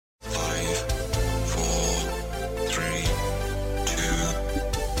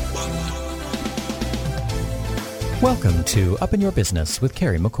Welcome to Up in Your Business with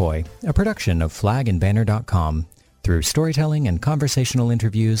Kerry McCoy, a production of flagandbanner.com. Through storytelling and conversational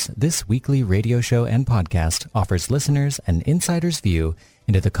interviews, this weekly radio show and podcast offers listeners an insider's view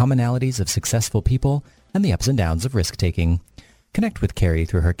into the commonalities of successful people and the ups and downs of risk-taking. Connect with Kerry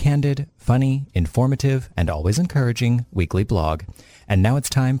through her candid, funny, informative, and always encouraging weekly blog. And now it's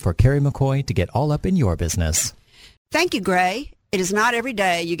time for Kerry McCoy to get all up in your business. Thank you, Gray. It is not every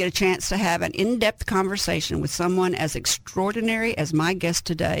day you get a chance to have an in-depth conversation with someone as extraordinary as my guest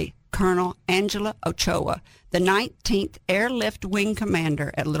today, Colonel Angela Ochoa, the 19th Airlift Wing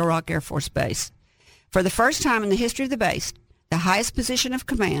Commander at Little Rock Air Force Base. For the first time in the history of the base, the highest position of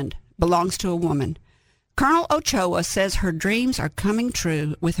command belongs to a woman. Colonel Ochoa says her dreams are coming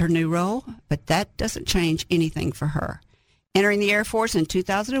true with her new role, but that doesn't change anything for her. Entering the Air Force in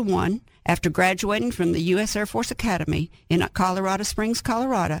 2001, after graduating from the U.S. Air Force Academy in Colorado Springs,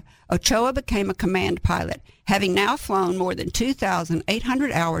 Colorado, Ochoa became a command pilot, having now flown more than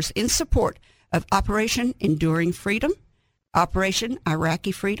 2,800 hours in support of Operation Enduring Freedom, Operation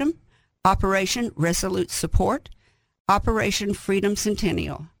Iraqi Freedom, Operation Resolute Support, Operation Freedom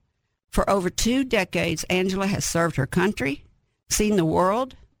Centennial. For over 2 decades, Angela has served her country, seen the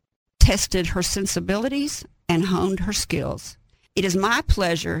world, tested her sensibilities, and honed her skills. It is my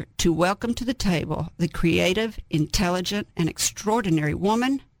pleasure to welcome to the table the creative, intelligent, and extraordinary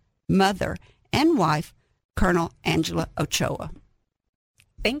woman, mother, and wife, Colonel Angela Ochoa.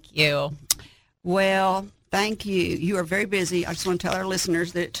 Thank you. Well, thank you. You are very busy. I just want to tell our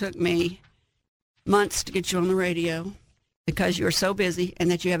listeners that it took me months to get you on the radio because you are so busy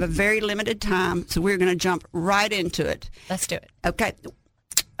and that you have a very limited time. So we're going to jump right into it. Let's do it. Okay.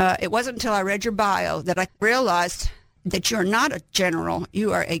 It wasn't until I read your bio that I realized that you're not a general,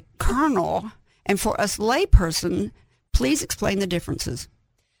 you are a colonel. And for us layperson, please explain the differences.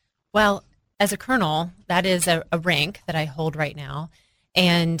 Well, as a colonel, that is a rank that I hold right now.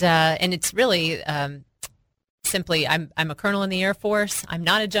 And it's really simply, I'm a colonel in the Air Force. I'm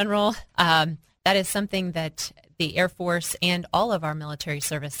not a general. That is something that the Air Force and all of our military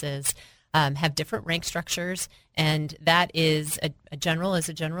services have different rank structures, and that is a general is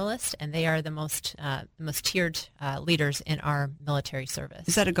a generalist, and they are the most tiered leaders in our military service.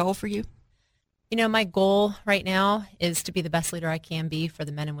 Is that a goal for you? You know, my goal right now is to be the best leader I can be for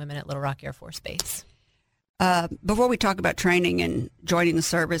the men and women at Little Rock Air Force Base. Before we talk about training and joining the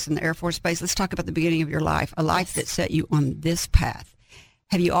service in the Air Force Base, let's talk about the beginning of your life, a life that set you on this path.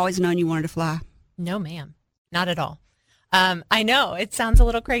 Have you always known you wanted to fly? No, ma'am, not at all. I know it sounds a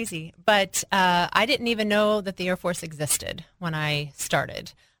little crazy, but I didn't even know that the Air Force existed when I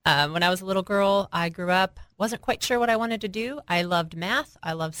started. When I was a little girl, I grew up, wasn't quite sure what I wanted to do. I loved math.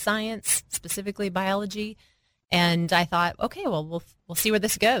 I loved science, specifically biology. And I thought, okay, well, we'll see where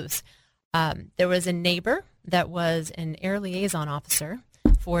this goes. There was a neighbor that was an air liaison officer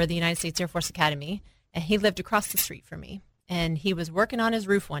for the United States Air Force Academy, and he lived across the street from me. And he was working on his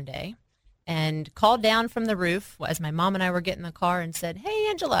roof one day and called down from the roof as my mom and I were getting in the car and said, "Hey,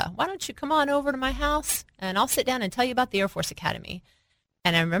 Angela, why don't you come on over to my house and I'll sit down and tell you about the Air Force Academy."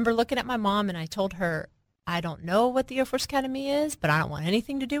 And I remember looking at my mom and I told her, "I don't know what the Air Force Academy is, but I don't want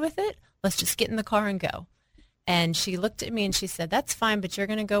anything to do with it. Let's just get in the car and go." And she looked at me and she said, "That's fine, but you're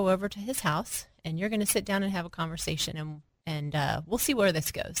going to go over to his house and you're going to sit down and have a conversation and we'll see where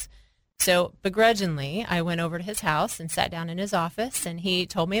this goes." So begrudgingly, I went over to his house and sat down in his office, and he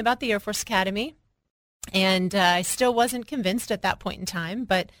told me about the Air Force Academy. And I still wasn't convinced at that point in time,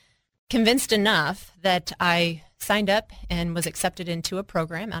 but convinced enough that I signed up and was accepted into a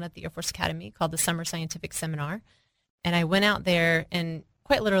program out at the Air Force Academy called the Summer Scientific Seminar. And I went out there and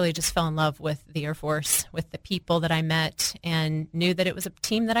quite literally just fell in love with the Air Force, with the people that I met, and knew that it was a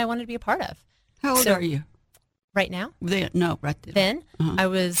team that I wanted to be a part of. How old are you? Right now? Right then. Then I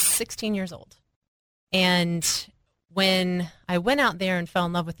was 16 years old. And when I went out there and fell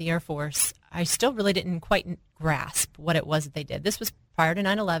in love with the Air Force, I still really didn't quite grasp what it was that they did. This was prior to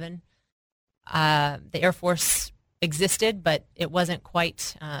 9/11. The Air Force existed, but it wasn't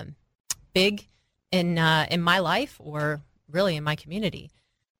quite big in my life or really in my community.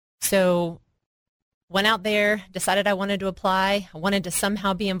 So went out there, decided I wanted to apply. I wanted to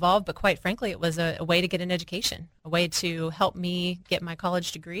somehow be involved, but quite frankly, it was a way to get an education, a way to help me get my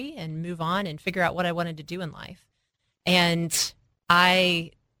college degree and move on and figure out what I wanted to do in life. And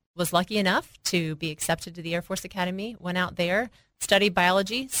I was lucky enough to be accepted to the Air Force Academy, went out there, studied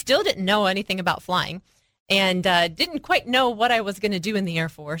biology, still didn't know anything about flying, and didn't quite know what I was going to do in the Air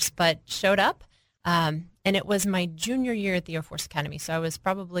Force, but showed up. And it was my junior year at the Air Force Academy, so I was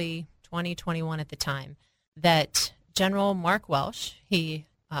probably 20, 21 at the time, that General Mark Welsh, he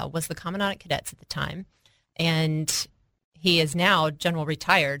was the Commandant of Cadets at the time, And he is now General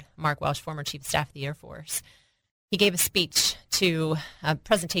Retired Mark Welsh, former Chief of Staff of the Air Force. He gave a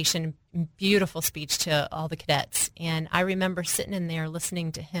presentation, beautiful speech to all the cadets. And I remember sitting in there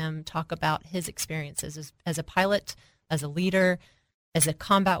listening to him talk about his experiences as a pilot, as a leader, as a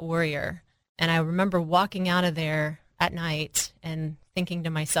combat warrior. And I remember walking out of there at night and thinking to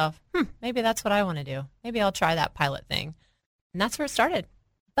myself, maybe that's what I want to do. Maybe I'll try that pilot thing. And that's where it started.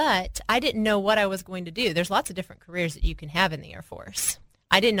 But I didn't know what I was going to do. There's lots of different careers that you can have in the Air Force.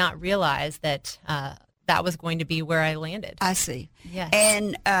 I did not realize that that was going to be where I landed. I see. Yes.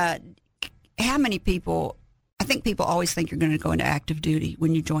 And how many people, I think people always think you're going to go into active duty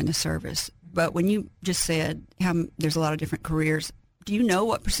when you join the service. But when you just said there's a lot of different careers, do you know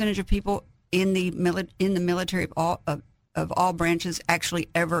what percentage of people in the military of all branches actually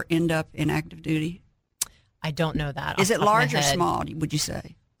ever end up in active duty? I don't know that. Is it large or small, would you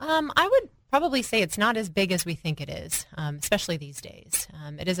say? I would probably say it's not as big as we think it is, especially these days.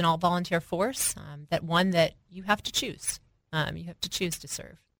 It is an all-volunteer force, that you have to choose. You have to choose to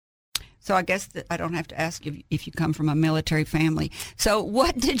serve. So I guess that I don't have to ask you if you come from a military family. So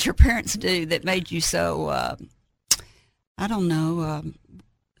what did your parents do that made you so,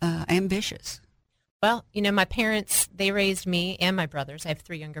 ambitious? Well, my parents, they raised me and my brothers. I have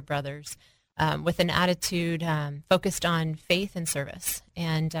 3 younger brothers. With an attitude focused on faith and service.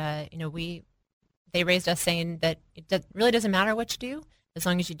 And, they raised us saying that it really doesn't matter what you do, as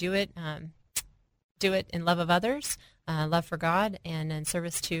long as you do it in love of others, love for God, and in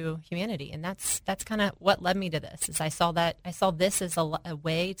service to humanity. And that's kind of what led me to this, is I saw this as a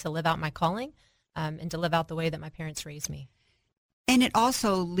way to live out my calling and to live out the way that my parents raised me. And it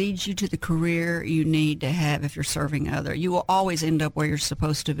also leads you to the career you need to have if you're serving others. You will always end up where you're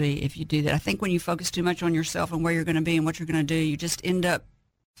supposed to be if you do that. I think when you focus too much on yourself and where you're going to be and what you're going to do, you just end up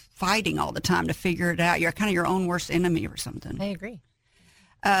fighting all the time to figure it out. You're kind of your own worst enemy or something. I agree.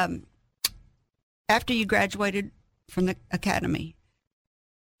 After you graduated from the academy,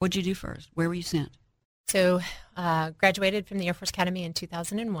 what'd you do first? Where were you sent? So graduated from the Air Force Academy in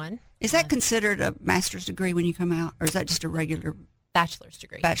 2001. Is that considered a master's degree when you come out, or is that just a regular bachelor's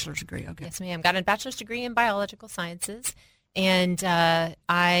degree? Bachelor's degree, okay. Yes, ma'am. Got a bachelor's degree in biological sciences, and at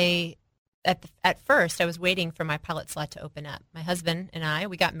first I was waiting for my pilot slot to open up. My husband and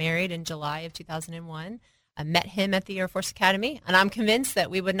we got married in July of 2001. I met him at the Air Force Academy, and I'm convinced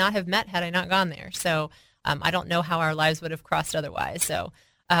that we would not have met had I not gone there. So I don't know how our lives would have crossed otherwise. So,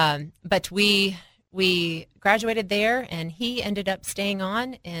 but we graduated there, and he ended up staying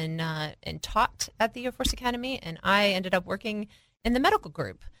on and taught at the Air Force Academy, and I ended up working in the medical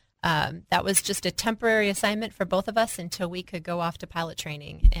group. That was just a temporary assignment for both of us until we could go off to pilot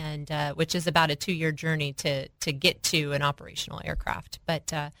training, and which is about a 2-year journey to get to an operational aircraft. But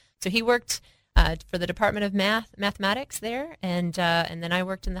so he worked for the Department of Mathematics there, and then I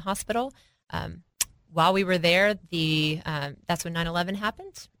worked in the hospital. While we were there, that's when 9/11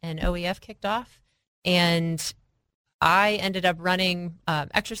 happened and OEF kicked off. And I ended up running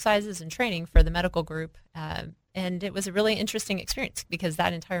exercises and training for the medical group. And it was a really interesting experience because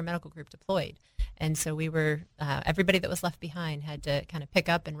that entire medical group deployed. And so we were, everybody that was left behind had to kind of pick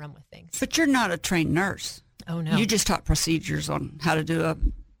up and run with things. But you're not a trained nurse. Oh, no. You just taught procedures on how to do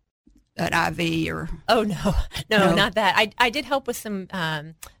an IV or... Oh, no, not that. I did help with some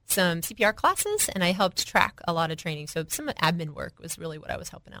CPR classes, and I helped track a lot of training. So some admin work was really what I was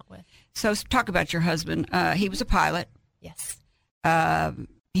helping out with. So talk about your husband. He was a pilot. Yes.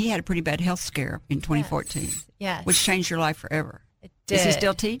 He had a pretty bad health scare in 2014. Yes. Which changed your life forever. It did. Does he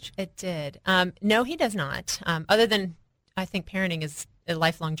still teach? It did. No, he does not. Other than I think parenting is a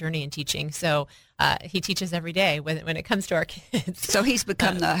lifelong journey in teaching. So he teaches every day when it comes to our kids. So he's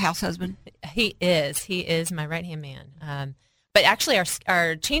become the house husband? He is. He is my right-hand man. But actually,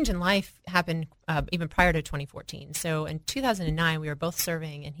 our change in life happened even prior to 2014. So in 2009, we were both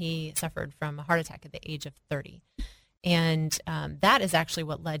serving, and he suffered from a heart attack at the age of 30. And that is actually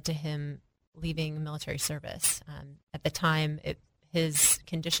what led to him leaving military service. At the time, his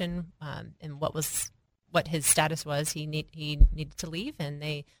condition and what his status was, he needed to leave, and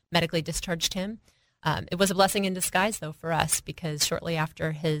they medically discharged him. It was a blessing in disguise, though, for us, because shortly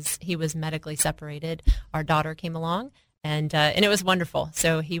after he was medically separated, our daughter came along. And it was wonderful.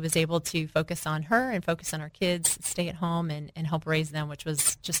 So he was able to focus on her and focus on our kids, stay at home and help raise them, which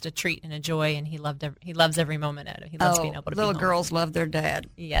was just a treat and a joy. And he loves every moment of it. He loves being able to be home. Little girls love their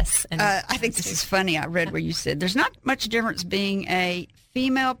dad. Yes. And I think this is funny. I read where you said there's not much difference being a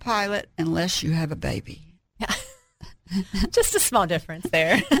female pilot unless you have a baby. Yeah. Just a small difference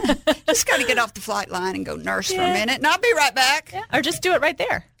there. Just got to get off the flight line and go nurse for a minute, and I'll be right back. Yeah. Or just do it right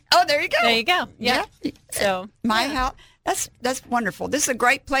there. Oh, there you go. There you go. Yeah. So my house. That's wonderful. This is a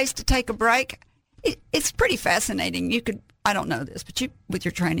great place to take a break. It's pretty fascinating. You could, I don't know this, but you, with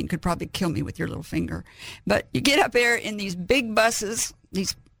your training, could probably kill me with your little finger. But you get up there in these big buses,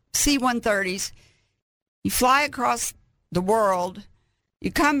 these C-130s. You fly across the world.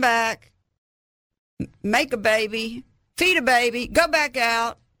 You come back, make a baby, feed a baby, go back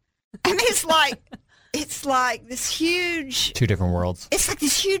out. I mean, it's like this huge... Two different worlds. It's like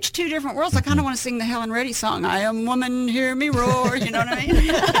this huge two different worlds. I kind of want to sing the Helen Reddy song, I am woman, hear me roar, you know what I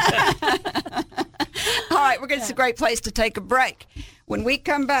mean? All right, it's a great place to take a break. When we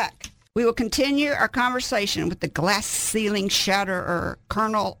come back, we will continue our conversation with the glass ceiling shatterer,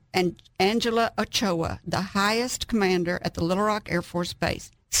 Colonel Angela Ochoa, the highest commander at the Little Rock Air Force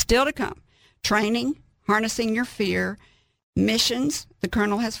Base. Still to come, training, harnessing your fear, missions the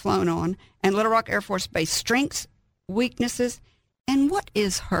Colonel has flown on, and Little Rock Air Force Base strengths, weaknesses, and what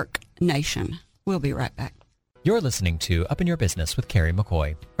is Herc Nation? We'll be right back. You're listening to Up in Your Business with Kerry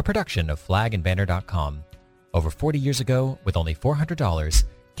McCoy, a production of flagandbanner.com. Over 40 years ago, with only $400,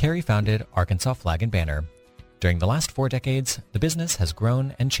 Kerry founded Arkansas Flag and Banner. During the last 4 decades, the business has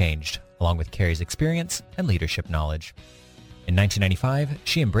grown and changed, along with Kerry's experience and leadership knowledge. In 1995,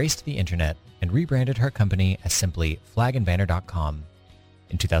 she embraced the internet and rebranded her company as simply flagandbanner.com.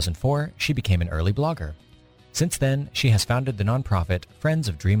 In 2004, she became an early blogger. Since then, she has founded the nonprofit Friends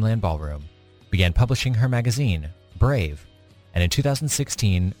of Dreamland Ballroom, began publishing her magazine, Brave, and in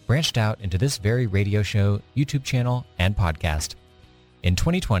 2016 branched out into this very radio show, YouTube channel, and podcast. In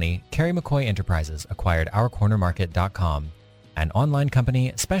 2020, Kerry McCoy Enterprises acquired OurCornerMarket.com, an online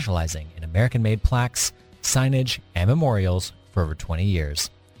company specializing in American-made plaques, signage, and memorials for over 20 years.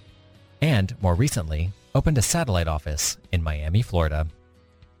 And, more recently, opened a satellite office in Miami, Florida.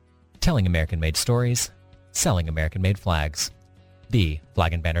 Telling American-made stories, selling American-made flags.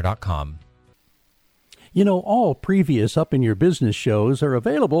 TheFlagandBanner.com. You know, all previous Up in Your Business shows are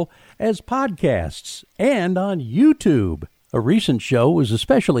available as podcasts and on YouTube. A recent show was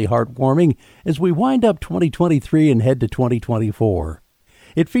especially heartwarming as we wind up 2023 and head to 2024.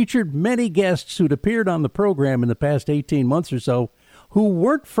 It featured many guests who'd appeared on the program in the past 18 months or so who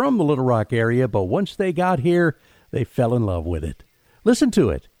weren't from the Little Rock area, but once they got here, they fell in love with it. Listen to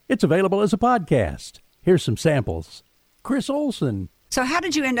it. It's available as a podcast. Here's some samples. Chris Olson. So how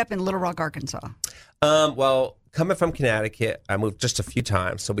did you end up in Little Rock, Arkansas? Well, coming from Connecticut, I moved just a few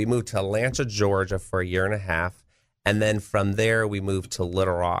times. So we moved to Atlanta, Georgia for a year and a half. And then from there, we moved to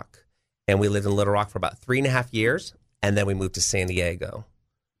Little Rock. And we lived in Little Rock for about 3.5 years. And then we moved to San Diego.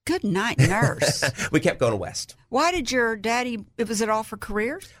 Good night, nurse. We kept going west. Why did your daddy, was it all for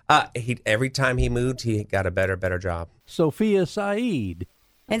careers? Every time he moved, he got a better job. Sophia Saeed.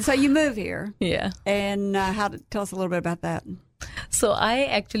 And so you move here. Yeah. And tell us a little bit about that. So I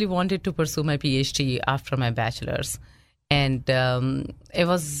actually wanted to pursue my PhD after my bachelor's. And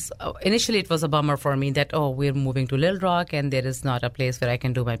initially it was a bummer for me that, we're moving to Little Rock and there is not a place where I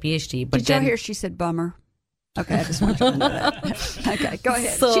can do my PhD. But did y'all hear she said bummer? Okay, I just want you to know that. Okay, go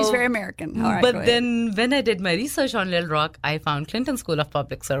ahead. She's very American. All right, but then when I did my research on Little Rock, I found Clinton School of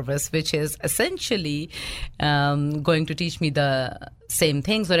Public Service, which is essentially going to teach me the same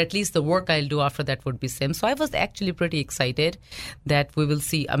things, or at least the work I'll do after that would be same. So I was actually pretty excited that we will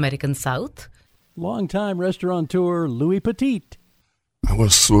see American South. Longtime restaurateur Louis Petit. I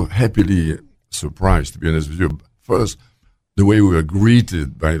was so happily surprised, to be honest with you. First, the way we were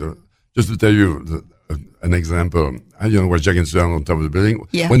greeted by just to tell you an example, was Jack and Suzanne on top of the building.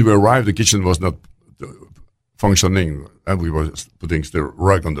 Yeah. When we arrived, the kitchen was not functioning, and we were putting still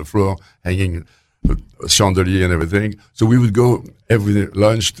rug on the floor, hanging a chandelier and everything. So we would go every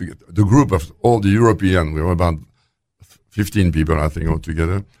lunch to the group of all the European. We were about 15 people, I think,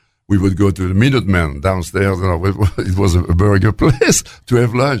 altogether. We would go to the Minutemen downstairs. It was a burger place to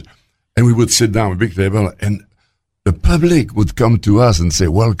have lunch, and we would sit down at a big table, and the public would come to us and say,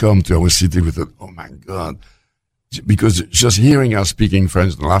 "Welcome to our city." With it, oh my God, because just hearing us speaking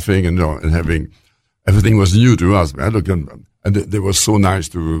French, and laughing, and having everything was new to us. And they were so nice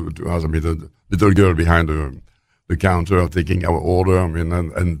to us. I mean, the little girl behind the counter taking our order. I mean,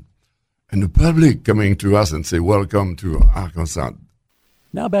 and the public coming to us and say, "Welcome to Arkansas."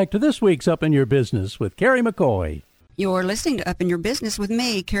 Now back to this week's Up in Your Business with Kerry McCoy. You're listening to Up in Your Business with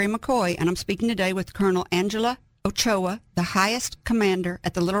me, Kerry McCoy, and I'm speaking today with Colonel Angela Ochoa, the highest commander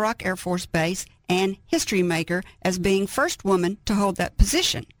at the Little Rock Air Force Base and history maker as being first woman to hold that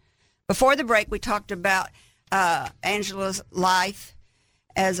position. Before the break, we talked about Angela's life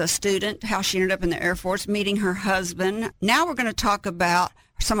as a student, how she ended up in the Air Force, meeting her husband. Now we're going to talk about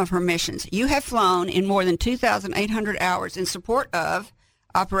some of her missions. You have flown in more than 2,800 hours in support of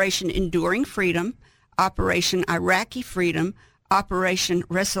Operation Enduring Freedom, Operation Iraqi Freedom, Operation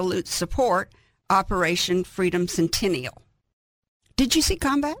Resolute Support, Operation Freedom Centennial. Did you see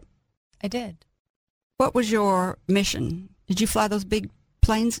combat? I did. What was your mission? Did you fly those big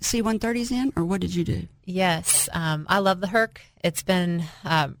planes, C-130s in, or what did you do? Yes, I love the Herc. It's been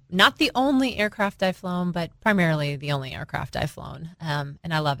not the only aircraft I've flown, but primarily the only aircraft I've flown, and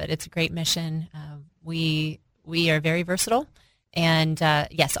I love it. It's a great mission. We are very versatile, and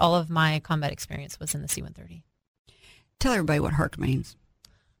yes, all of my combat experience was in the C-130. Tell everybody what Herc means.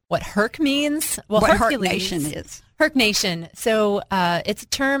 What Herc means? Well, what Hercules, Herc Nation is. Herc Nation. So it's a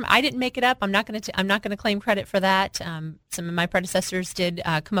term. I didn't make it up. I'm not going to claim credit for that. Some of my predecessors did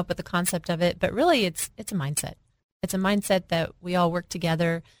come up with the concept of it, but really, it's a mindset. It's a mindset that we all work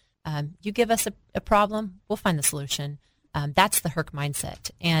together. You give us a problem, we'll find the solution. That's the Herc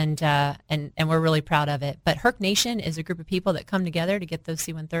mindset, and we're really proud of it. But Herc Nation is a group of people that come together to get those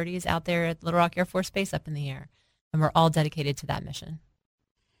C-130s out there at Little Rock Air Force Base up in the air, and we're all dedicated to that mission.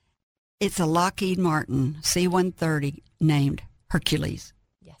 It's a Lockheed Martin C-130 named Hercules.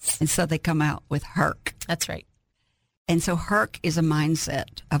 Yes. And so they come out with Herc. That's right. And so Herc is a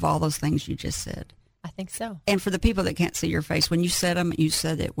mindset of all those things you just said. I think so. And for the people that can't see your face, when you said them, you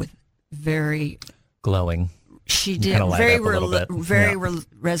said it with very... glowing. She did. Kinda light Very, up a little bit. very Yeah.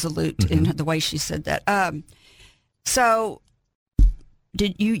 resolute in the way she said that. So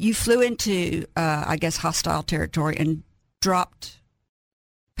did you flew into, I guess, hostile territory and dropped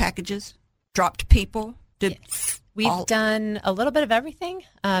packages, dropped people? Yes. We've done a little bit of everything.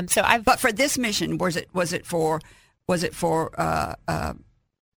 But for this mission, was it for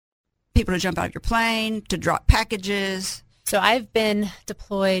people to jump out of your plane, to drop packages? So I've been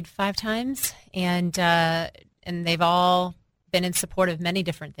deployed 5 times, and they've all been in support of many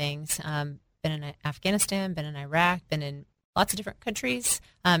different things. Been in Afghanistan, been in Iraq, been in lots of different countries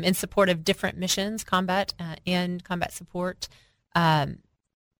in support of different missions, combat and combat support.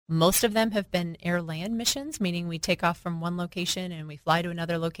 Most of them have been air-land missions, meaning we take off from one location and we fly to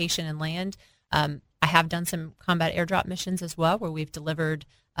another location and land. I have done some combat airdrop missions as well, where we've delivered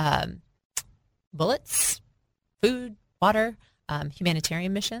bullets, food, water,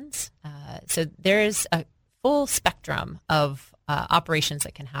 humanitarian missions. So there is a full spectrum of operations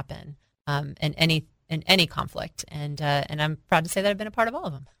that can happen in any conflict, and I'm proud to say that I've been a part of all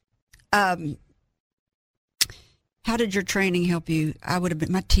of them. How did your training help you?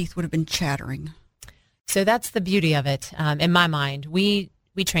 My teeth would have been chattering. So that's the beauty of it. In my mind, we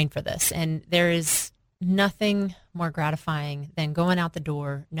train for this, and there is nothing more gratifying than going out the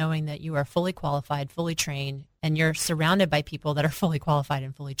door knowing that you are fully qualified, fully trained, and you're surrounded by people that are fully qualified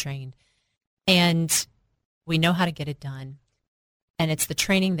and fully trained. And we know how to get it done. And it's the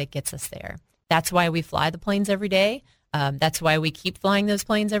training that gets us there. That's why we fly the planes every day. That's why we keep flying those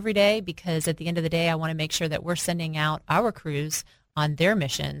planes every day, because at the end of the day, I want to make sure that we're sending out our crews on their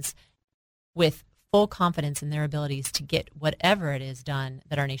missions with full confidence in their abilities to get whatever it is done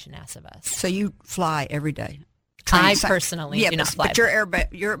that our nation asks of us. So you fly every day? I personally do not fly.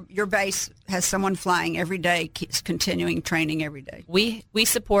 But your base has someone flying every day, keeps continuing training every day. We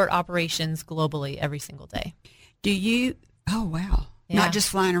support operations globally every single day. Do you? Oh, wow. Yeah. Not just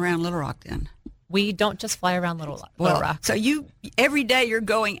flying around Little Rock then? We don't just fly around Little Rock. So every day you're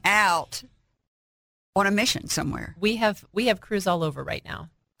going out on a mission somewhere. We have crews all over right now.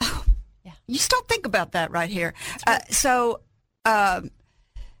 Oh, yeah. You just don't think about that right here. Right.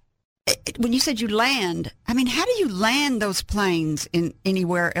 When you said you land, I mean, how do you land those planes in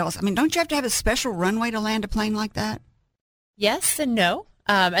anywhere else? I mean, don't you have to have a special runway to land a plane like that? Yes and no.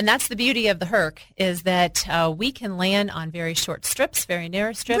 And that's the beauty of the Herc, is that we can land on very short strips, very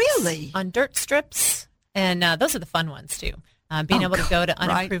narrow strips. Really? On dirt strips. And those are the fun ones, too. Being able to go to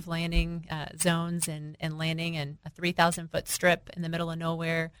unimproved landing zones and landing in a 3,000-foot strip in the middle of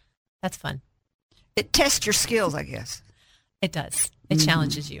nowhere, that's fun. It tests your skills, I guess. It does. It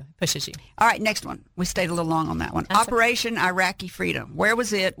challenges you, pushes you. All right, next one. We stayed a little long on that one. That's Operation Iraqi Freedom. Where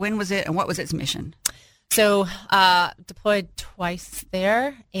was it? When was it? And what was its mission? So deployed twice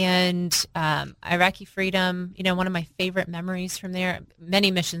there, and Iraqi Freedom, one of my favorite memories from there,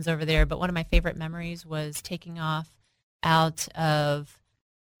 many missions over there, but one of my favorite memories was taking off out of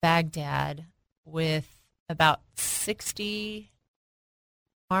Baghdad with about 60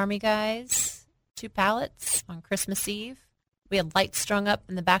 Army guys, 2 pallets on Christmas Eve. We had lights strung up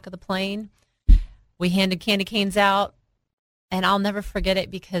in the back of the plane. We handed candy canes out, and I'll never forget it,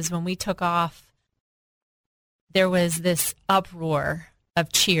 because when we took off, there was this uproar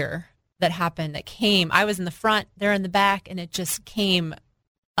of cheer that happened, that came. I was in the front, they're in the back, and it just came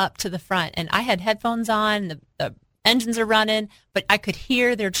up to the front. And I had headphones on. The engines are running, but I could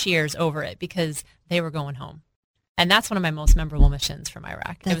hear their cheers over it because they were going home. And that's one of my most memorable missions from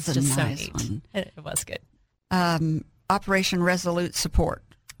Iraq. It was just so neat. It was good. Operation Resolute Support.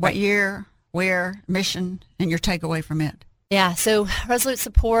 What year, where, mission, and your takeaway from it? Yeah, so Resolute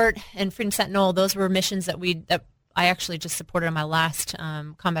Support and Freedom Sentinel, those were missions that I actually just supported on my last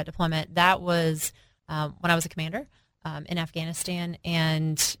combat deployment. That was when I was a commander in Afghanistan,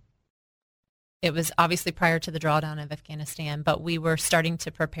 and it was obviously prior to the drawdown of Afghanistan, but we were starting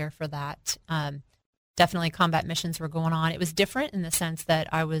to prepare for that. Definitely combat missions were going on. It was different in the sense that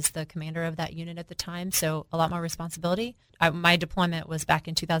I was the commander of that unit at the time, so a lot more responsibility. My deployment was back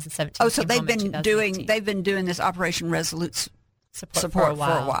in 2017. Oh, so they've been doing this Operation Resolute support for a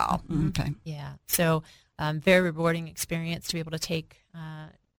while. Mm-hmm. Okay. Yeah. So very rewarding experience to be able to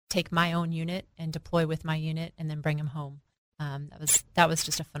take my own unit and deploy with my unit and then bring them home. That was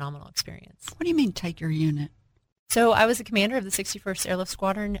just a phenomenal experience. What do you mean take your unit? So I was the commander of the 61st Airlift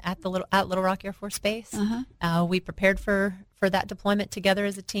Squadron at Little Rock Air Force Base. Uh-huh. We prepared for that deployment together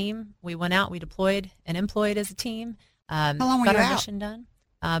as a team. We went out, we deployed and employed as a team. How long were you got our out? mission done.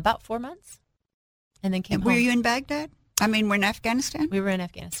 About 4 months, and then came Were home. you in Baghdad? I mean, we're in Afghanistan? We were in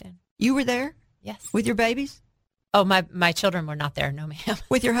Afghanistan. You were there? Yes. With your babies? Oh, my children were not there. No, ma'am.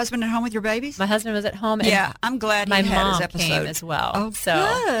 With your husband at home with your babies? My husband was at home. And yeah, I'm glad my he had his mom episode. came as well. Oh, so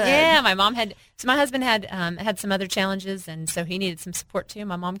good. yeah, my mom had. So my husband had some other challenges, and so he needed some support too.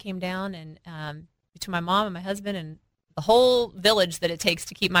 My mom came down, and between my mom and my husband and the whole village that it takes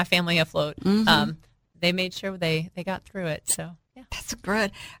to keep my family afloat, they made sure they got through it. So yeah, that's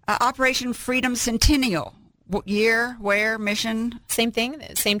good. Operation Freedom Centennial. What year, where, mission? Same thing.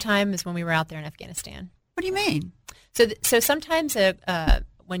 Same time as when we were out there in Afghanistan. What do you mean? So sometimes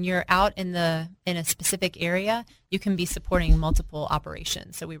when you're out in a specific area, you can be supporting multiple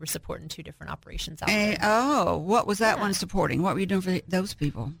operations. So we were supporting 2 different operations out there. Oh, what was that one supporting? What were you doing for those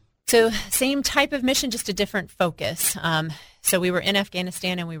people? So same type of mission, just a different focus. So we were in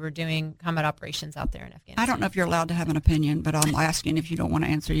Afghanistan and we were doing combat operations out there in Afghanistan. I don't know if you're allowed to have an opinion, but I'm asking if you don't want to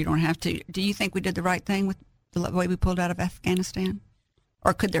answer, you don't have to. Do you think we did the right thing with the way we pulled out of Afghanistan?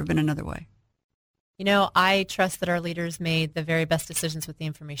 Or could there have been another way? You know, I trust that our leaders made the very best decisions with the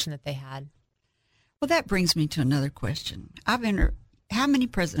information that they had. Well, that brings me to another question. How many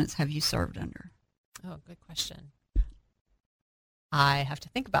presidents have you served under? Oh, good question. I have to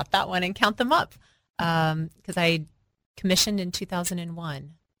think about that one and count them up because I commissioned in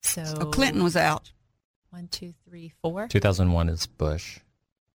 2001. So Clinton was out. 1, 2, 3, 4. 2001 is Bush.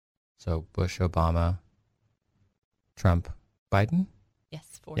 So Bush, Obama, Trump, Biden?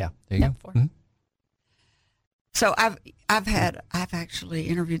 Yes, 4. Yeah, there you go. 4. Mm-hmm. So I've actually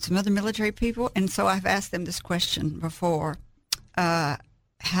interviewed some other military people, and so I've asked them this question before.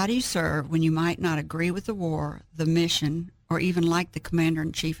 How do you serve when you might not agree with the war, the mission, or even like the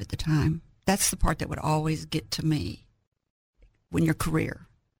commander-in-chief at the time? That's the part that would always get to me when your career.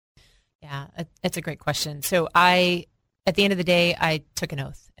 Yeah, it's a great question. So at the end of the day, I took an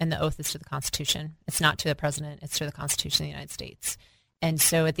oath, and the oath is to the Constitution. It's not to the president. It's to the Constitution of the United States. And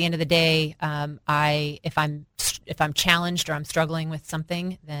so at the end of the day, if I'm challenged or I'm struggling with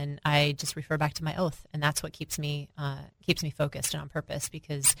something, then I just refer back to my oath, and that's what keeps me focused and on purpose,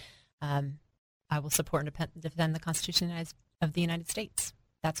 because I will support and defend the Constitution of the United States.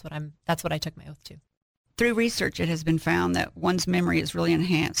 That's what I took my oath to. Through research, it has been found that one's memory is really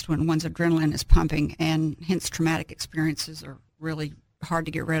enhanced when one's adrenaline is pumping, and hence traumatic experiences are really hard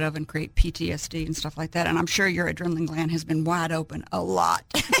to get rid of and create PTSD and stuff like that. And I'm sure your adrenaline gland has been wide open a lot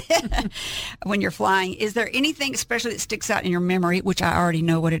when you're flying. Is there anything especially that sticks out in your memory, which I already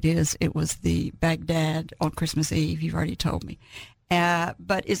know what it is? It was the Baghdad on Christmas Eve. You've already told me.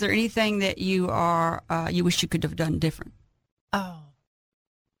 But is there anything that you wish you could have done different? Oh,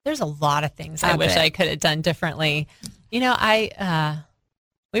 there's a lot of things I wish I could have done differently. You know,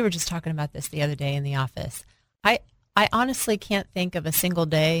 we were just talking about this the other day in the office. I honestly can't think of a single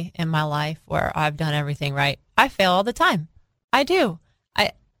day in my life where I've done everything right. I fail all the time. I do.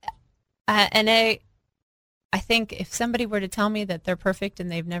 I think if somebody were to tell me that they're perfect and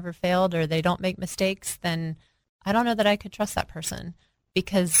they've never failed or they don't make mistakes, then I don't know that I could trust that person,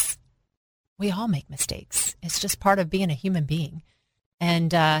 because we all make mistakes. It's just part of being a human being.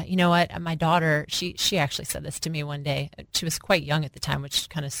 And you know what? My daughter, she actually said this to me one day. She was quite young at the time, which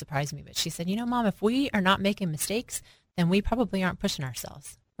kind of surprised me. But she said, you know, Mom, if we are not making mistakes, then we probably aren't pushing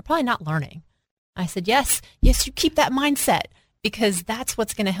ourselves. We're probably not learning. I said, yes, you keep that mindset, because that's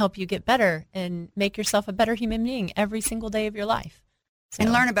what's going to help you get better and make yourself a better human being every single day of your life. So,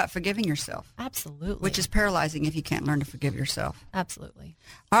 And learn about forgiving yourself. Absolutely. Which is paralyzing if you can't learn to forgive yourself. Absolutely.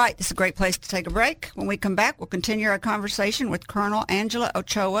 All right, this is a great place to take a break. When we come back, we'll continue our conversation with Colonel Angela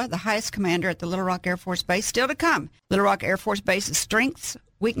Ochoa, the highest commander at the Little Rock Air Force Base. Still to come, Little Rock Air Force Base's strengths,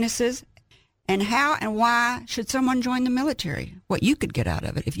 weaknesses, and how and why should someone join the military? What you could get out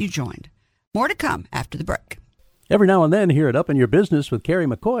of it if you joined. More to come after the break. Every now and then here at Up in Your Business with Kerry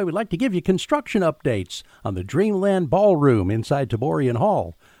McCoy, we'd like to give you construction updates on the Dreamland Ballroom inside Taborian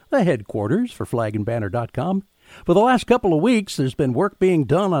Hall, the headquarters for flagandbanner.com. For the last couple of weeks, there's been work being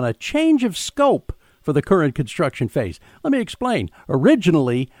done on a change of scope for the current construction phase. Let me explain.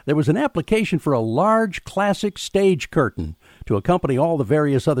 Originally, there was an application for a large classic stage curtain to accompany all the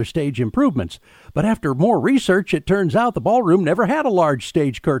various other stage improvements. But after more research, it turns out the ballroom never had a large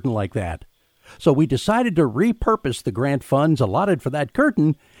stage curtain like that. So we decided to repurpose the grant funds allotted for that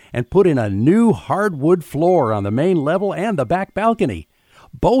curtain and put in a new hardwood floor on the main level and the back balcony,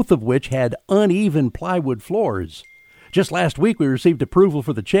 both of which had uneven plywood floors. Just last week we received approval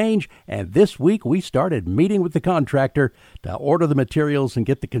for the change, and this week we started meeting with the contractor to order the materials and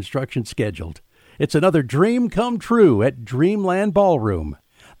get the construction scheduled. It's another dream come true at Dreamland Ballroom,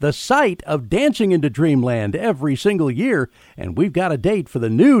 the site of Dancing into Dreamland every single year, and we've got a date for the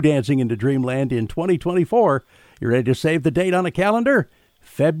new Dancing into Dreamland in 2024. You ready to save the date on a calendar?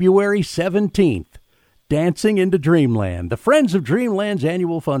 February 17th. Dancing into Dreamland, the Friends of Dreamland's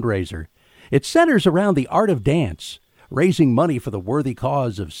annual fundraiser. It centers around the art of dance, raising money for the worthy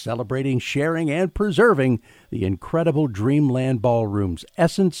cause of celebrating, sharing, and preserving the incredible Dreamland Ballroom's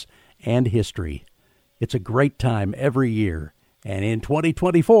essence and history. It's a great time every year. And in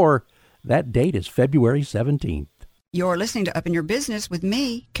 2024, that date is February 17th. You're listening to Up in Your Business with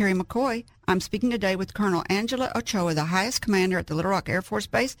me, Kerry McCoy. I'm speaking today with Colonel Angela Ochoa, the highest commander at the Little Rock Air Force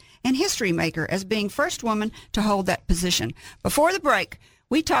Base and history maker as being first woman to hold that position. Before the break,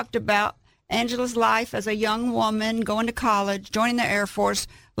 we talked about Angela's life as a young woman, going to college, joining the Air Force,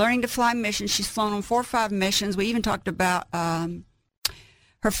 learning to fly missions. She's flown on 4 or 5 missions. We even talked about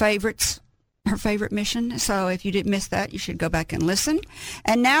her favorite mission. So if you didn't miss that, you should go back and listen.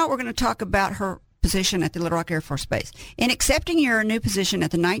 And now we're going to talk about her position at the Little Rock Air Force Base. In accepting your new position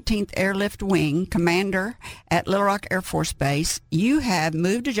at the 19th Airlift Wing, commander at Little Rock Air Force Base, you have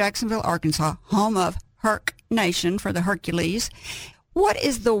moved to Jacksonville, Arkansas, home of Herc Nation for the Hercules. What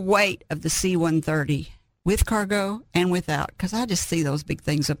is the weight of the C-130 with cargo and without? Because I just see those big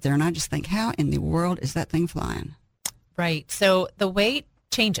things up there, and I just think, how in the world is that thing flying? Right. So the weight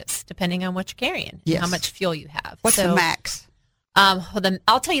changes depending on what you're carrying, yes, and how much fuel you have. What's the max?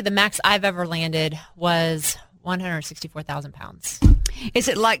 I'll tell you the max I've ever landed was 164,000 pounds. Is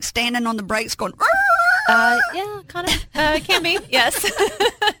it like standing on the brakes going, yeah, kind of. It can be, yes.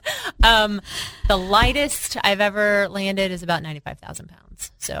 The lightest I've ever landed is about 95,000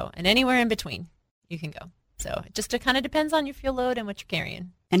 pounds. So, and anywhere in between you can go. So it just kind of depends on your fuel load and what you're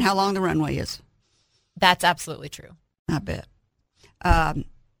carrying. And how long the runway is. That's absolutely true. I bet.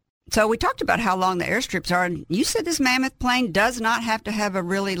 So we talked about how long the airstrips are, and you said this mammoth plane does not have to have a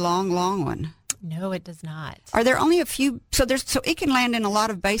really long one. No, it does not. Are there only a few? So it can land in a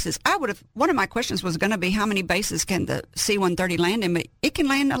lot of bases. One of my questions was going to be how many bases can the C-130 land in, but it can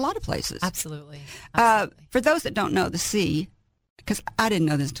land in a lot of places. Absolutely. For those that don't know, the C, because I didn't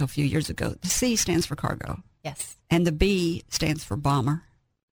know this until a few years ago, the C stands for cargo. Yes. And the B stands for bomber.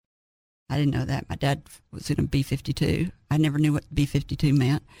 I didn't know that. My dad was in a B-52. I never knew what B-52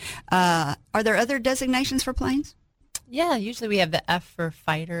 meant. Are there other designations for planes? Yeah, usually we have the F for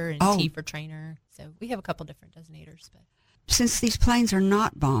fighter and Oh. T for trainer. So we have a couple different designators. But Since these planes are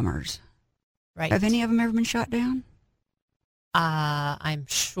not bombers, right. have any of them ever been shot down? I'm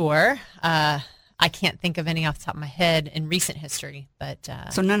sure. I can't think of any off the top of my head in recent history, but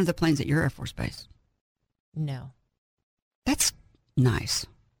So none of the planes at your Air Force Base? no. That's nice.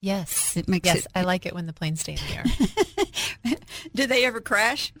 Yes. It makes yes, it- I like it when the planes stay in the air. Did they ever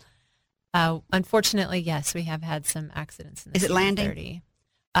crash? Unfortunately, yes, we have had some accidents in the Is it landing?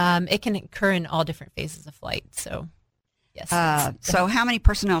 C-130. It can occur in all different phases of flight. So, yes. So how many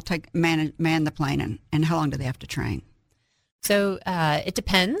personnel man the plane, and how long do they have to train? So it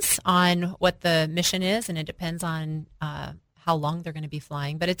depends on what the mission is, and it depends on how long they're going to be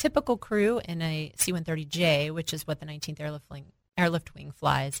flying. But a typical crew in a C-130J, which is what the 19th Airlift Wing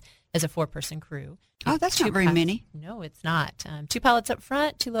flies, is a 4-person crew. Oh, that's not very many. No, it's not. 2 pilots up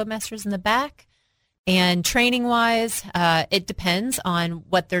front, 2 loadmasters in the back. And training-wise, it depends on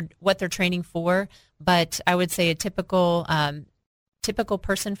what they're training for. But I would say a typical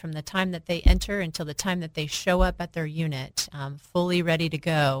person from the time that they enter until the time that they show up at their unit, fully ready to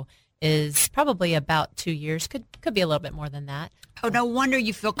go, is probably about 2 years. Could be a little bit more than that. Oh, no wonder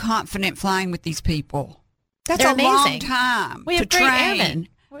you feel confident flying with these people. That's They're a long amazing. time We to have great train. airmen.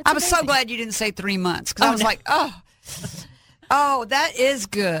 It's I was so amazing. glad you didn't say 3 months because I Oh, was no. like, oh, that is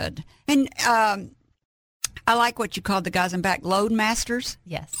good. And I like what you called the guys in back load masters.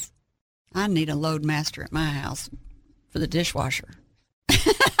 Yes. I need a load master at my house for the dishwasher.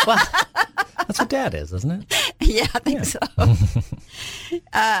 Well, That's what Dad is, isn't it? Yeah, I think so.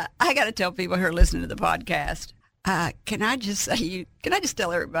 I got to tell people who are listening to the podcast. Can I just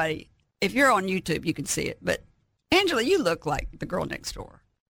tell everybody, if you're on YouTube, you can see it. But Angela, you look like the girl next door.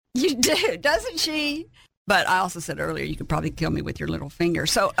 You do, doesn't she? But I also said earlier, you could probably kill me with your little finger.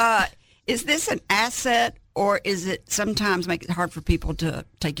 So, is this an asset, or is it sometimes make it hard for people to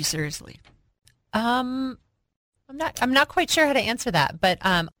take you seriously? I'm not quite sure how to answer that, but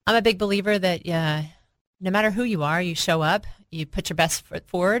I'm a big believer that no matter who you are, you show up, you put your best foot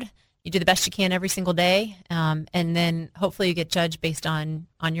forward, you do the best you can every single day, and then hopefully you get judged based on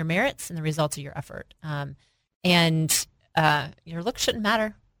your merits and the results of your effort. And your look shouldn't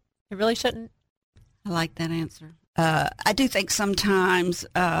matter. It really shouldn't. I like that answer. I do think sometimes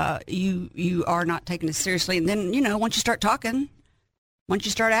you are not taken as seriously, and then once you start talking, once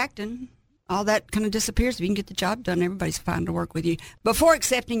you start acting, all that kind of disappears. If you can get the job done, everybody's fine to work with you. Before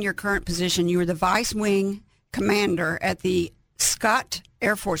accepting your current position, you were the vice wing commander at the Scott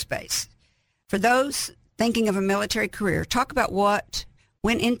Air Force Base. For those thinking of a military career, talk about what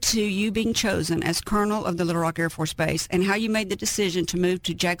went into you being chosen as colonel of the Little Rock Air Force Base and how you made the decision to move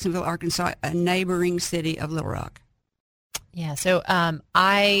to Jacksonville, Arkansas, a neighboring city of Little Rock. Yeah, so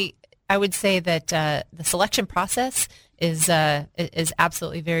I would say that the selection process is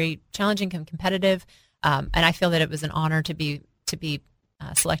absolutely very challenging and competitive, and I feel that it was an honor to be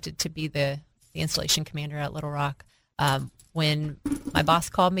selected to be the installation commander at Little Rock. When my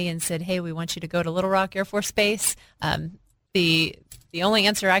boss called me and said, "Hey, we want you to go to Little Rock Air Force Base," the only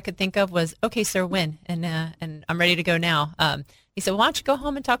answer I could think of was, "Okay, sir, when?" And I'm ready to go now. He said, "Why don't you go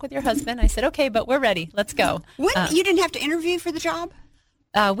home and talk with your husband?" I said, "Okay, but we're ready. Let's go." You didn't have to interview for the job?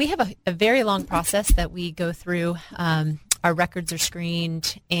 We have a very long process that we go through. Our records are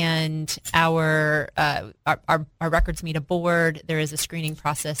screened, and our records meet a board. There is a screening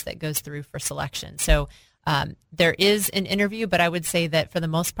process that goes through for selection. So there is an interview, but I would say that for the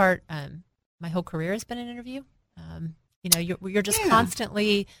most part, my whole career has been an interview. You're just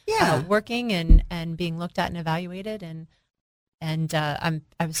constantly working and being looked at and evaluated, and I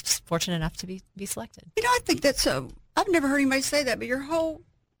was just fortunate enough to be selected. I think that's I've never heard anybody say that, but your whole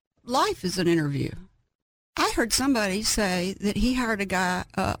life is an interview. I heard somebody say that he hired a guy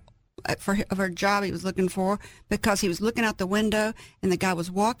for a job he was looking for because he was looking out the window and the guy was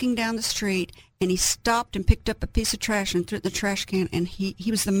walking down the street and he stopped and picked up a piece of trash and threw it in the trash can, and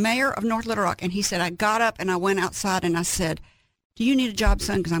he was the mayor of North Little Rock, and he said, "I got up and I went outside and I said, 'Do you need a job,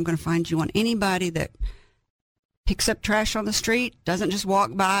 son? Because I'm going to find you one.' Anybody that picks up trash on the street, doesn't just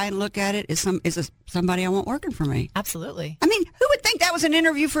walk by and look at it, is somebody I want working for me." Absolutely. I mean, who would think that was an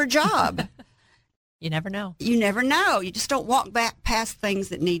interview for a job? You never know. You never know. You just don't walk back past things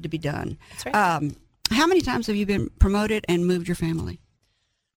that need to be done. That's right. How many times have you been promoted and moved your family?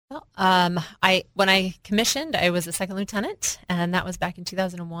 Well, when I commissioned, I was a second lieutenant, and that was back in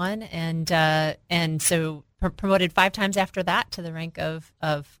 2001, and so promoted 5 times after that to the rank of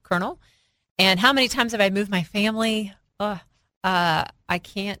colonel. And how many times have I moved my family? I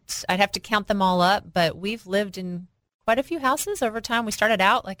can't. I'd have to count them all up, but we've lived in quite a few houses over time. We started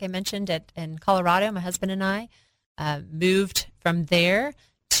out, like I mentioned, in Colorado. My husband and I moved from there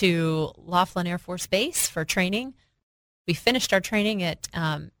to Laughlin Air Force Base for training. We finished our training at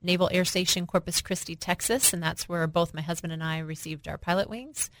Naval Air Station Corpus Christi, Texas, and that's where both my husband and I received our pilot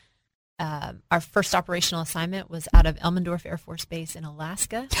wings. Our first operational assignment was out of Elmendorf Air Force Base in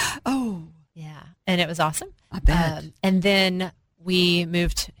Alaska. Oh. Yeah, and it was awesome. I bet. And then we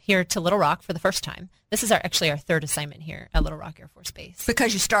moved here to Little Rock for the first time. This is actually our third assignment here at Little Rock Air Force Base.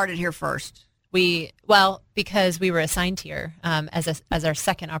 Because you started here first. Because we were assigned here as our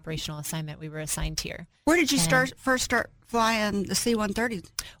second operational assignment. We were assigned here. Where did you first start flying the C-130?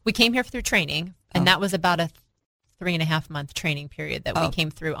 We came here through training, and that was about a 3.5-month training period that we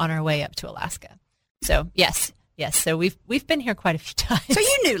came through on our way up to Alaska. So yes. So we've been here quite a few times. So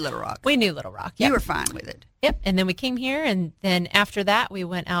you knew Little Rock. We knew Little Rock. Yep. You were fine with it. Yep. And then we came here, and then after that, we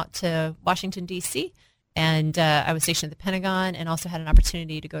went out to Washington, D.C., and I was stationed at the Pentagon and also had an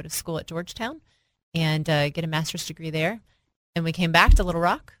opportunity to go to school at Georgetown and get a master's degree there. And we came back to Little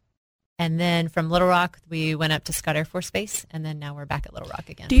Rock. And then from Little Rock, we went up to Scott Air Force Base, and then now we're back at Little Rock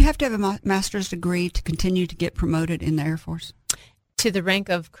again. Do you have to have a master's degree to continue to get promoted in the Air Force? To the rank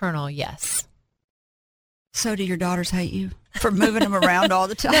of colonel, yes. So do your daughters hate you for moving them around all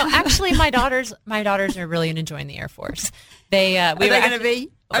the time? No, actually, my daughters are really enjoying the Air Force. Are they going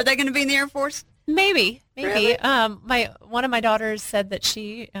to be in the Air Force? Maybe. Really? One of my daughters said that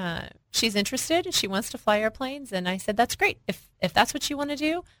she's interested. She wants to fly airplanes, and I said that's great. If that's what you want to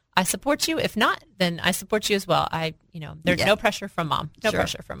do, I support you. If not, then I support you as well. There's no pressure from mom. No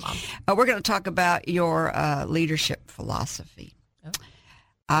pressure from mom. We're going to talk about your leadership philosophy. Oh.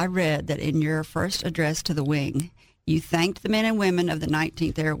 I read that in your first address to the wing, you thanked the men and women of the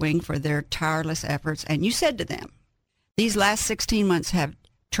 19th Air Wing for their tireless efforts, and you said to them, these last 16 months have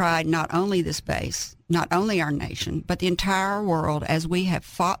tried not only this base, not only our nation, but the entire world as we have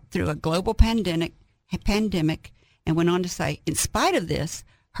fought through a global pandemic, and went on to say, in spite of this,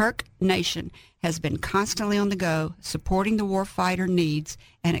 Herc Nation has been constantly on the go, supporting the warfighter needs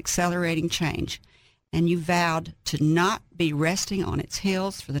and accelerating change. And you vowed to not be resting on its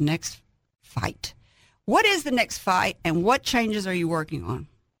heels for the next fight. What is the next fight, and what changes are you working on?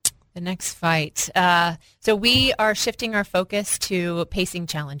 The next fight. So we are shifting our focus to pacing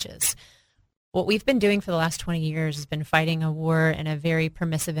challenges. What we've been doing for the last 20 years has been fighting a war in a very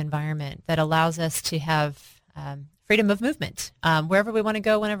permissive environment that allows us to have freedom of movement. Wherever we want to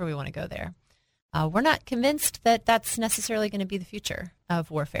go, whenever we want to go there. We're not convinced that that's necessarily going to be the future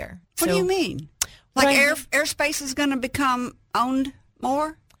of warfare. What do you mean? Like airspace is going to become owned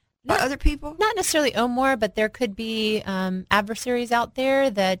more by other people? Not necessarily own more, but there could be adversaries out there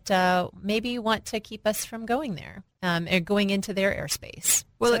that maybe want to keep us from going there, or going into their airspace.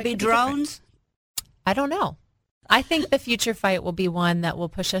 Will it be drones? I don't know. I think the future fight will be one that will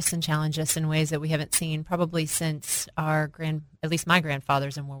push us and challenge us in ways that we haven't seen probably since at least my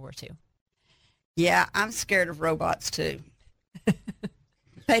grandfathers in World War II. Yeah, I'm scared of robots too.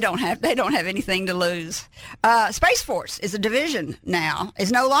 They don't have anything to lose. Space Force is a division now.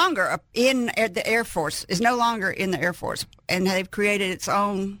 Is no longer in the Air Force. Is no longer in the Air Force, and they've created its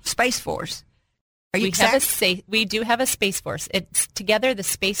own Space Force. We do have a Space Force. It's together. The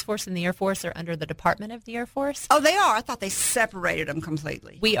Space Force and the Air Force are under the Department of the Air Force. Oh, they are. I thought they separated them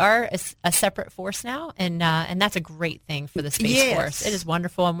completely. We are a separate force now, and that's a great thing for the Space Force. It is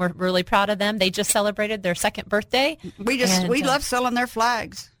wonderful, and we're really proud of them. They just celebrated their 2nd birthday. We love selling their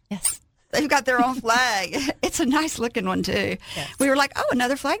flags. Yes. They've got their own flag. It's a nice looking one too. Yes. We were like,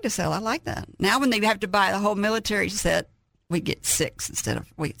 another flag to sell. I like that. Now when they have to buy the whole military set, we get 6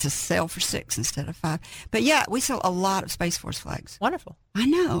 we get to sell for 6 instead of 5. But yeah, we sell a lot of Space Force flags. Wonderful. I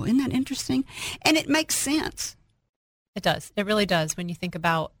know. Isn't that interesting? And it makes sense. It does. It really does. When you think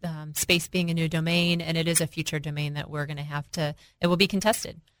about space being a new domain, and it is a future domain that we're going to have to, it will be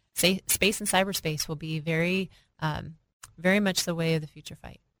contested. Space and cyberspace will be very, very much the way of the future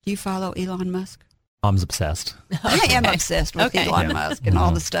fight. Do you follow Elon Musk? Mom's obsessed. I am obsessed with Elon Musk and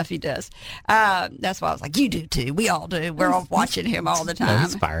all the stuff he does. That's why I was like, you do too. We all do. We're all watching him all the time.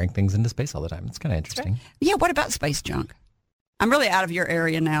 He's firing things into space all the time. It's kind of interesting. Right. Yeah, what about space junk? I'm really out of your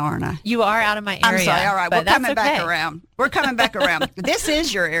area now, aren't I? You are out of my area. I'm sorry. All right. We're coming back around. We're coming back around. This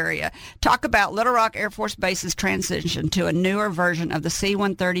is your area. Talk about Little Rock Air Force Base's transition to a newer version of the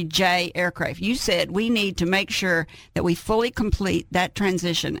C-130J aircraft. You said we need to make sure that we fully complete that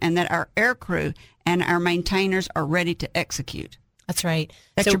transition and that our aircrew and our maintainers are ready to execute. That's right.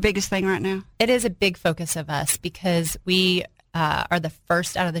 That's your biggest thing right now? It is a big focus of us because we are the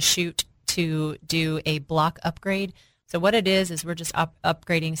first out of the chute to do a block upgrade. So what it is we're just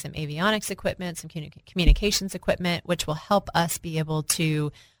upgrading some avionics equipment, some communications equipment, which will help us be able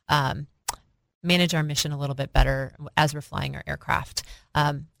to manage our mission a little bit better as we're flying our aircraft.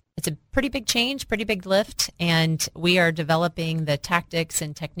 It's a pretty big change, pretty big lift, and we are developing the tactics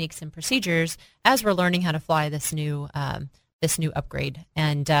and techniques and procedures as we're learning how to fly this new upgrade.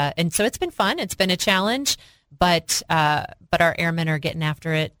 And so it's been fun. It's been a challenge, but our airmen are getting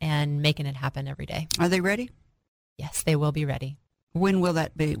after it and making it happen every day. Are they ready? Yes, they will be ready. When will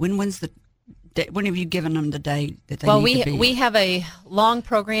that be? When have you given them the date that they need to be? We have a long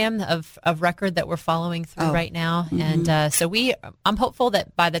program of record that we're following through right now, and so I'm hopeful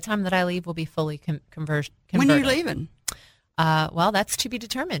that by the time that I leave, we'll be fully converted. When are you leaving? Well, that's to be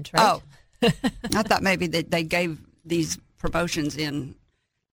determined, right? Oh, I thought maybe they gave these promotions in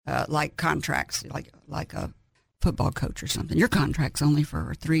like contracts, like a football coach or something. Your contract's only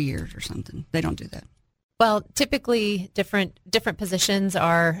for 3 years or something. They don't do that. Well, typically different positions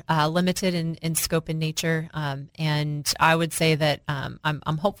are limited in scope and nature, and I would say that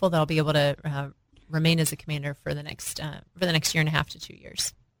I'm hopeful that I'll be able to remain as a commander for the next year and a half to 2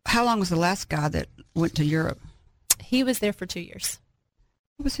 years. How long was the last guy that went to Europe? He was there for 2 years.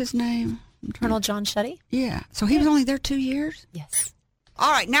 What was his name? Colonel John Shetty? Yeah. So he was only there 2 years? Yes.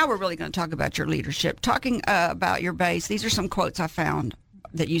 All right, now we're really going to talk about your leadership. Talking about your base, these are some quotes I found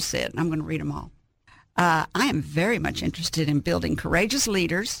that you said, and I'm going to read them all. I am very much interested in building courageous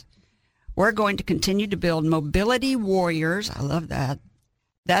leaders. We're going to continue to build mobility warriors. I love that.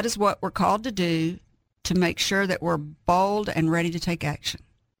 That is what we're called to do, to make sure that we're bold and ready to take action.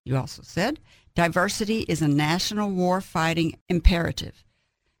 You also said, diversity is a national war-fighting imperative.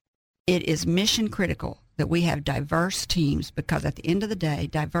 It is mission critical that we have diverse teams, because at the end of the day,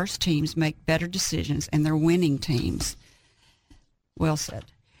 diverse teams make better decisions, and they're winning teams. Well said.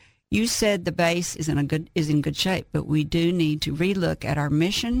 You said the base is in good shape, but we do need to relook at our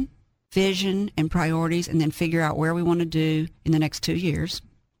mission, vision, and priorities, and then figure out where we want to do in the next 2 years.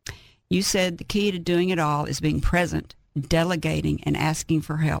 You said the key to doing it all is being present, delegating, and asking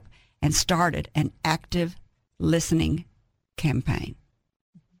for help, and started an active listening campaign.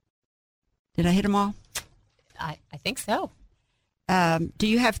 Did I hit them all? I think so. Do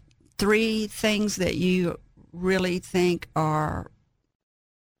you have 3 things that you really think are,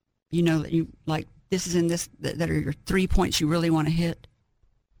 that you like, this is in this, that are your 3 points you really want to hit?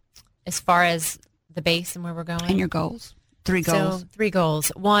 As far as the base and where we're going? And your goals. 3 goals. So 3 goals.